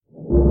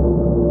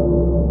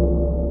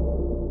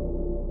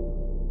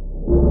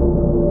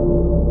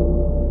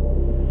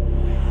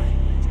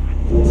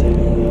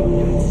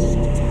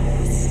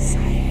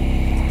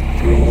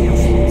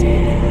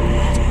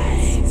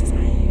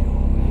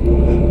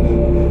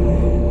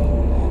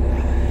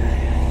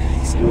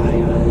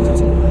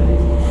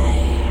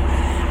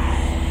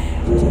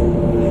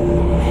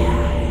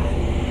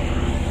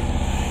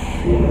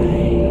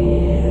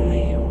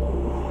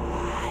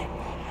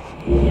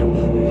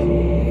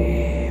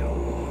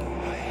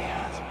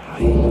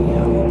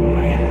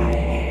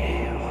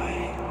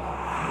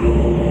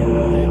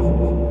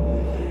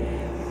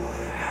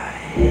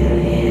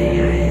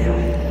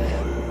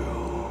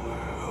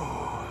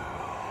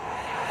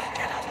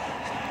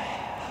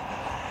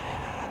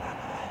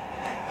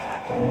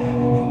You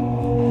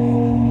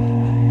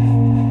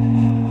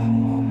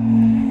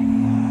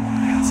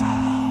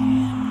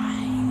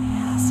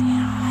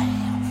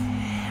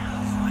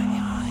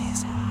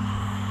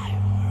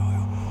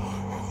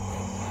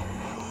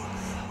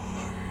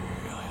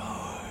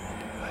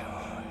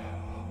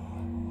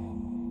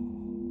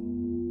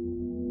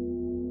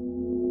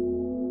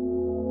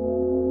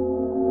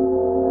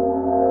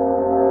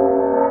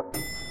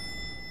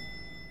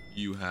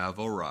have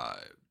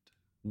arrived.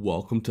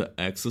 Welcome to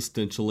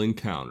Existential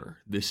Encounter.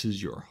 This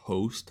is your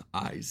host,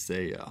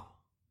 Isaiah.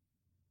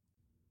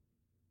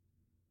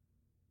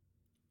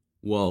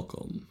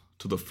 Welcome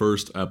to the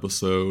first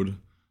episode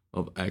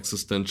of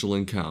Existential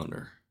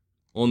Encounter.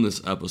 On this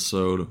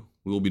episode,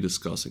 we will be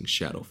discussing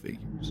shadow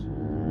figures.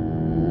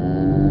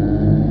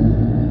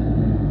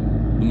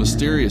 The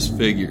mysterious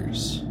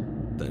figures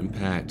that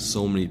impact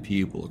so many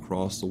people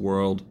across the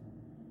world.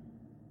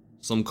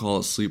 Some call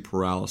it sleep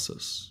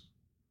paralysis.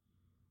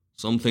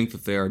 Some think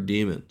that they are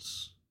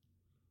demons.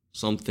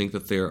 Some think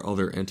that they are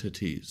other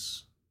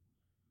entities.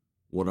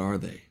 What are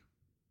they?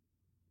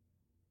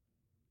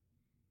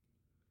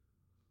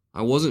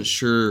 I wasn't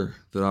sure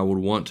that I would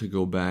want to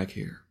go back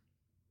here.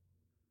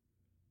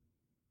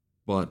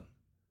 But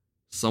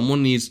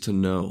someone needs to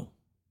know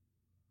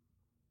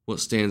what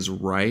stands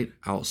right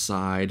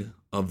outside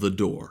of the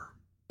door.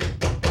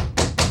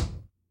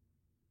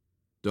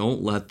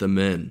 Don't let them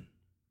in.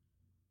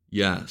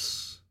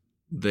 Yes,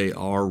 they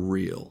are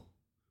real.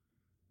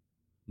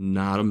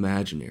 Not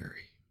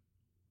imaginary.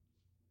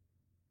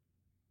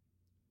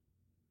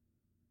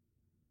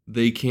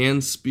 They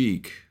can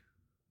speak,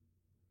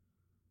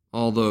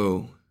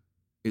 although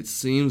it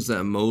seems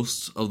that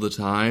most of the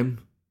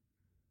time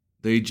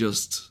they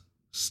just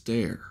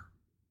stare.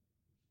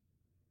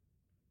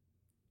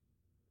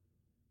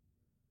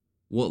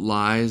 What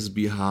lies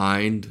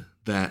behind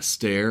that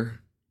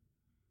stare,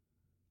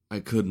 I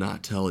could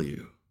not tell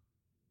you.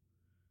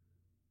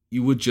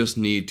 You would just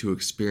need to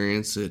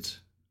experience it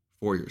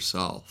for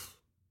yourself.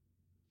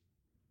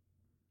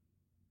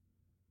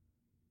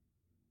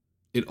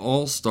 It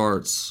all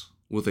starts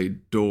with a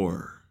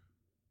door,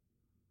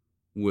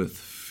 with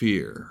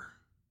fear.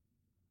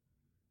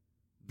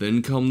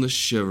 Then come the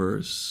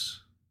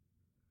shivers,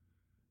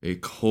 a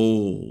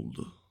cold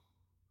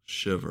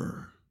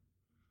shiver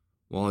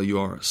while you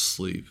are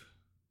asleep,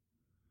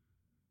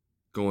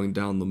 going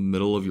down the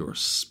middle of your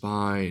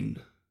spine,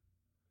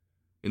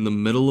 in the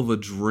middle of a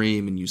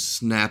dream, and you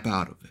snap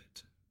out of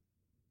it.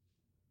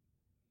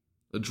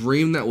 A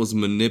dream that was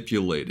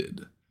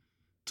manipulated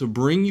to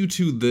bring you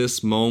to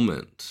this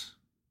moment.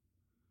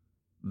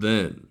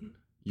 Then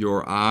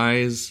your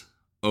eyes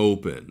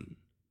open,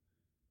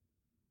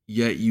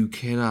 yet you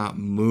cannot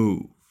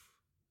move.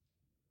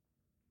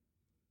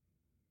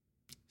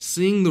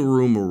 Seeing the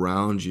room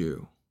around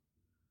you,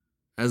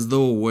 as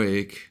though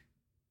awake,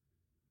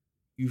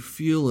 you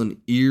feel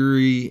an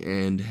eerie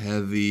and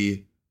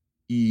heavy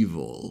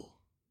evil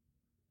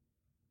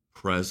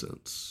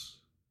presence.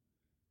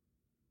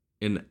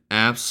 An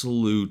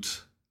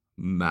absolute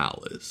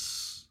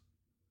malice.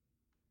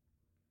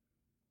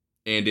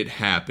 And it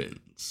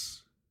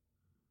happens.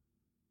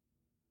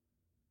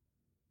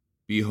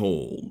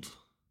 Behold,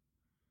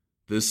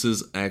 this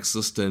is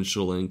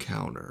Existential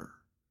Encounter.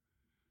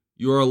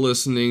 You are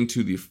listening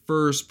to the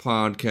first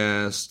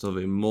podcast of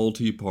a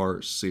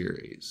multi-part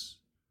series.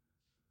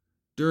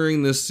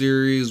 During this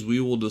series, we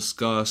will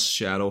discuss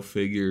shadow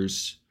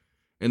figures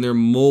and their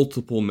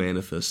multiple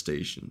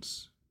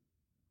manifestations.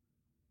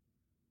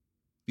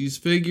 These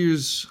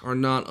figures are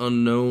not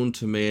unknown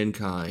to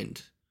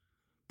mankind,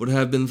 but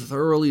have been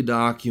thoroughly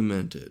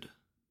documented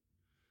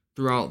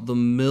throughout the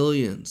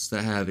millions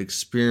that have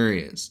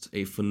experienced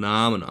a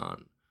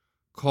phenomenon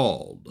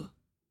called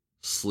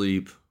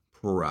sleep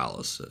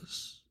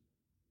paralysis.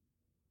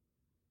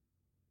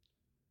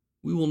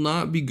 We will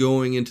not be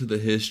going into the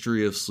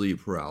history of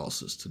sleep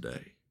paralysis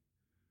today,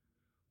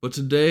 but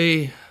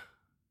today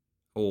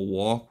I will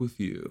walk with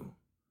you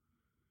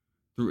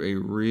through a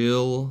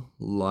real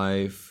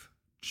life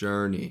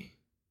journey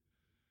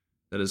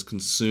that has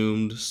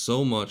consumed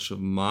so much of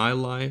my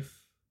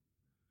life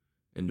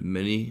and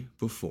many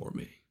before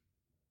me.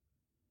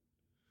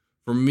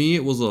 For me,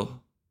 it was a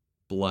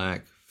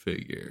black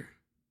figure,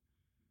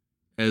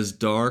 as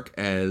dark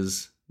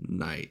as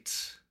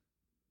night.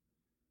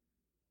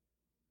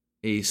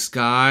 A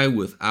sky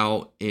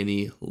without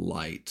any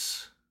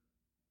light.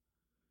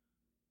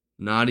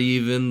 Not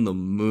even the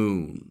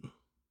moon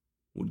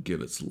would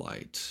give its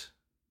light.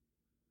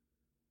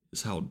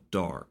 Is how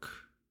dark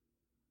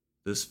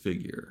this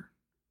figure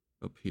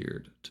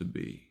appeared to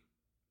be.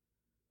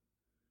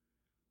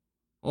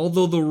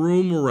 Although the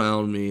room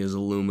around me is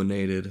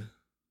illuminated,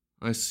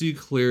 I see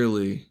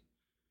clearly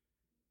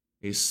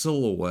a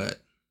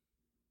silhouette,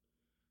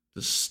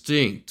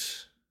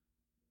 distinct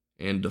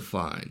and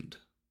defined,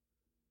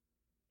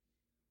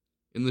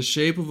 in the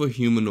shape of a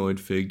humanoid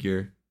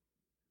figure,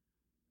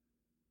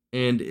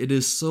 and it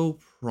is so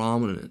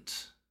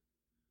prominent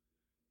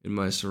in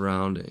my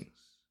surroundings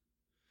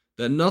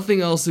that nothing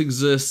else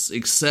exists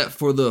except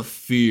for the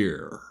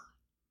fear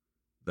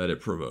that it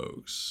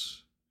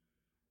provokes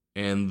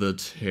and the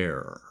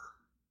terror.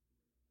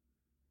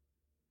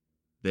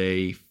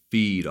 They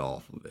feed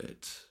off of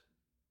it.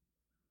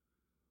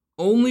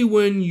 Only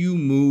when you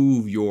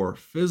move your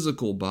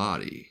physical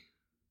body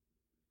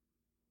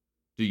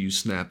do you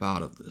snap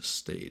out of this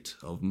state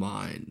of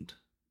mind.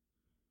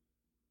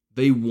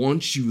 They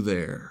want you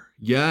there.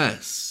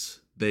 Yes,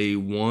 they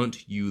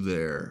want you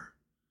there.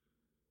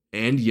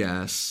 And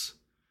yes,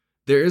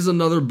 there is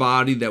another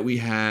body that we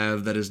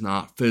have that is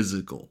not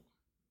physical.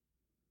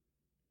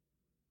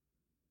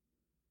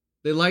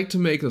 They like to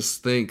make us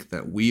think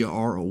that we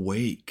are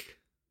awake,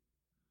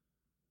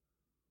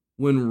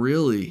 when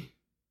really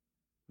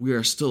we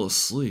are still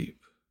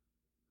asleep.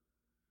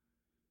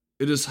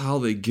 It is how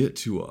they get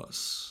to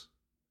us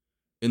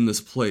in this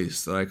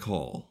place that I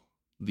call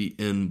the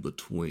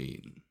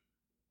in-between.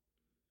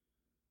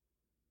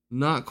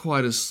 Not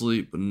quite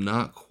asleep, but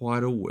not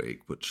quite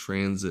awake, but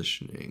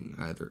transitioning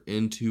either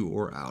into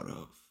or out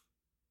of.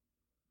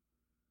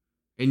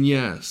 And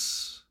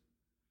yes,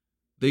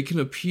 they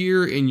can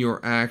appear in your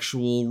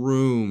actual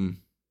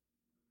room.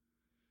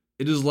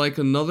 It is like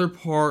another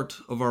part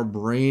of our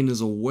brain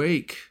is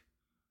awake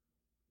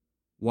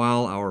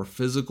while our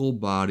physical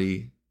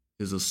body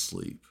is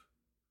asleep.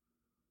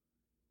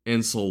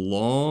 And so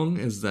long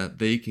as that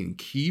they can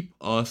keep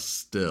us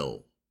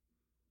still,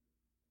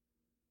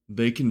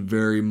 they can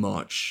very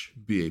much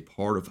be a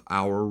part of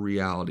our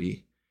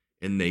reality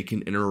and they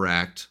can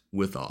interact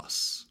with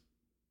us.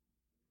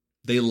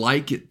 They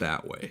like it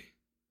that way.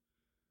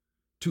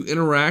 To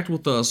interact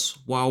with us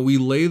while we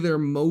lay there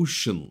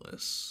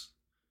motionless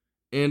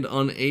and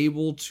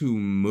unable to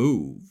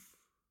move.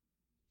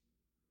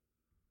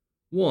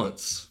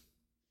 Once,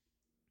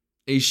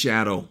 a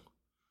shadow,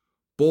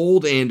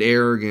 bold and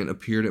arrogant,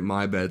 appeared at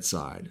my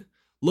bedside,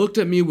 looked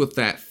at me with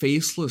that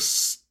faceless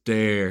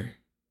stare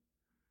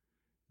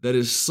that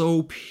is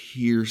so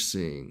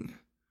piercing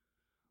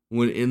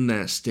when in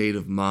that state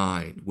of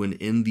mind, when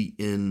in the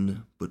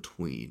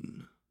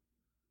in-between.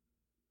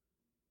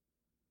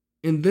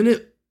 And then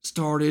it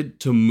started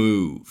to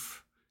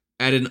move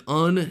at an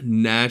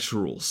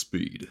unnatural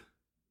speed,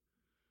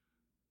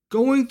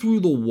 going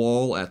through the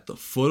wall at the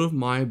foot of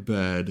my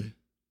bed,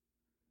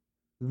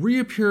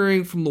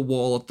 reappearing from the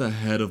wall at the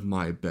head of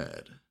my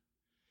bed,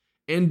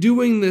 and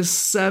doing this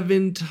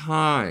 7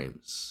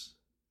 times,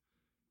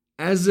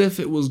 as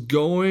if it was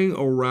going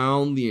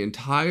around the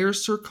entire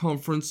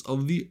circumference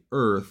of the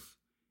earth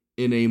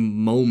in a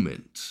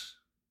moment.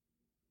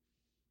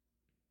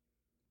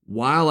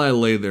 While I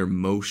lay there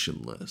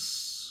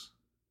motionless,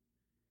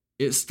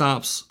 it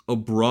stops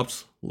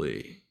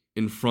abruptly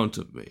in front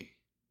of me,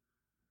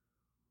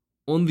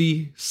 on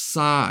the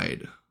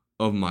side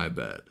of my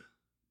bed.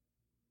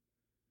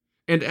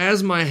 And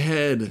as my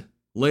head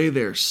lay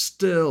there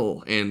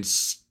still and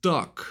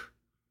stuck,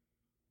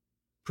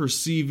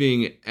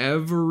 perceiving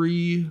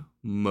every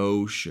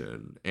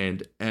motion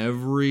and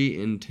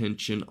every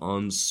intention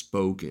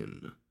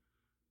unspoken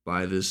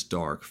by this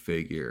dark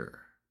figure,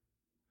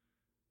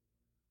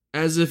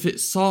 as if it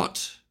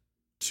sought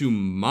to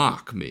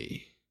mock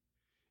me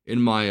in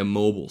my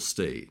immobile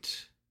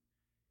state,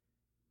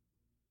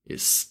 it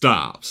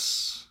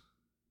stops,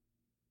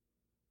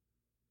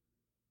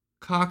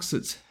 cocks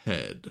its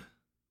head,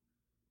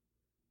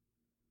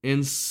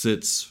 and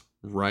sits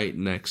right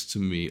next to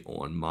me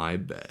on my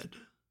bed,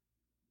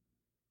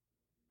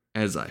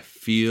 as I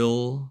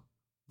feel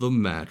the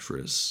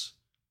mattress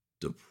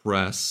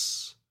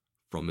depress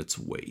from its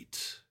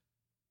weight,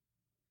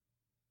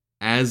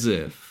 as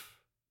if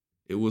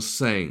it was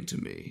saying to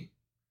me,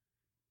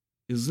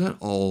 "Is that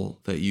all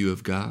that you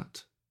have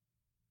got?"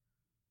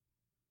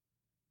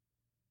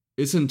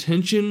 Its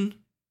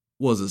intention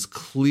was as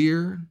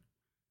clear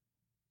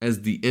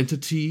as the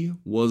entity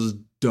was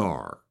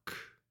dark,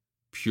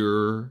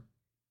 pure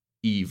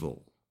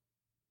evil.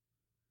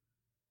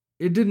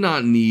 It did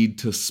not need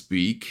to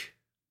speak.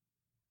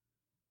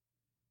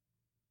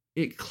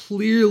 It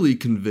clearly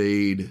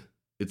conveyed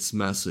its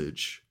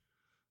message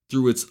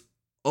through its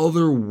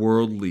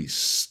otherworldly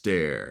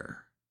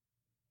stare,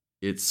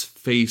 its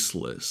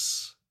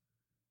faceless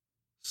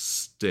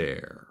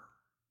stare.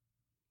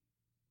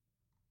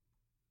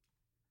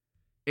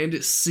 And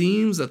it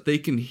seems that they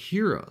can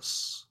hear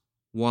us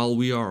while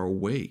we are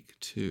awake,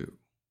 too.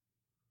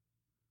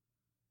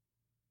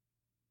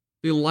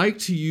 They like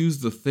to use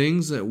the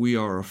things that we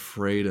are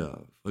afraid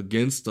of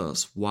against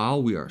us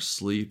while we are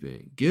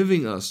sleeping,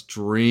 giving us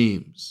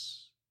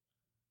dreams,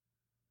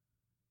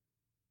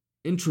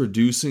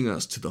 introducing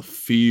us to the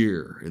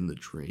fear in the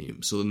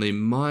dream, so then they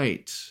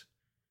might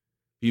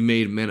be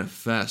made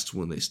manifest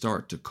when they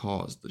start to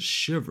cause the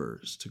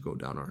shivers to go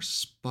down our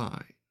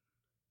spine.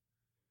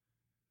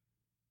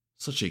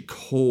 Such a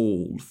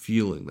cold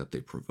feeling that they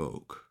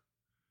provoke,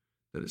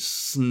 that it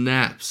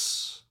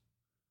snaps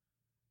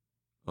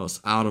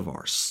us out of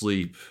our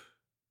sleep,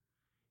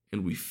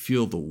 and we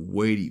feel the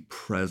weighty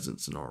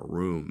presence in our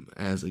room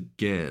as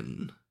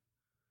again,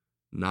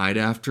 night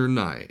after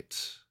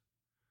night,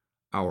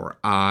 our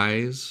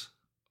eyes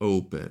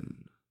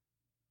open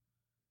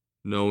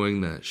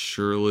knowing that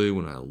surely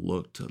when I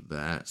look to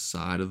that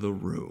side of the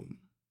room,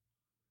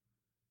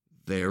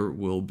 there it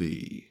will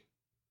be,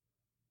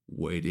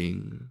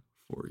 waiting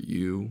for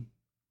you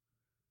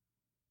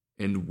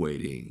and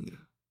waiting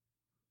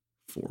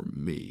for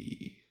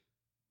me.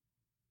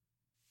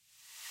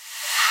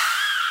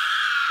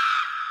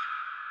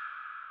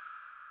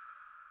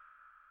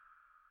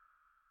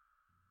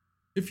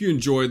 If you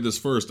enjoyed this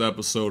first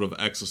episode of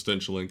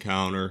Existential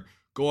Encounter,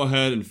 go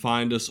ahead and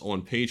find us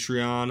on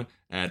Patreon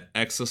at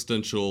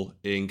Existential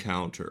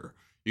Encounter.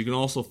 You can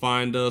also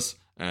find us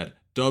at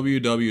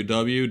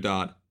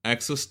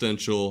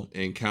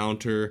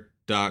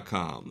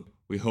www.existentialencounter.com.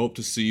 We hope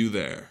to see you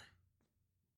there.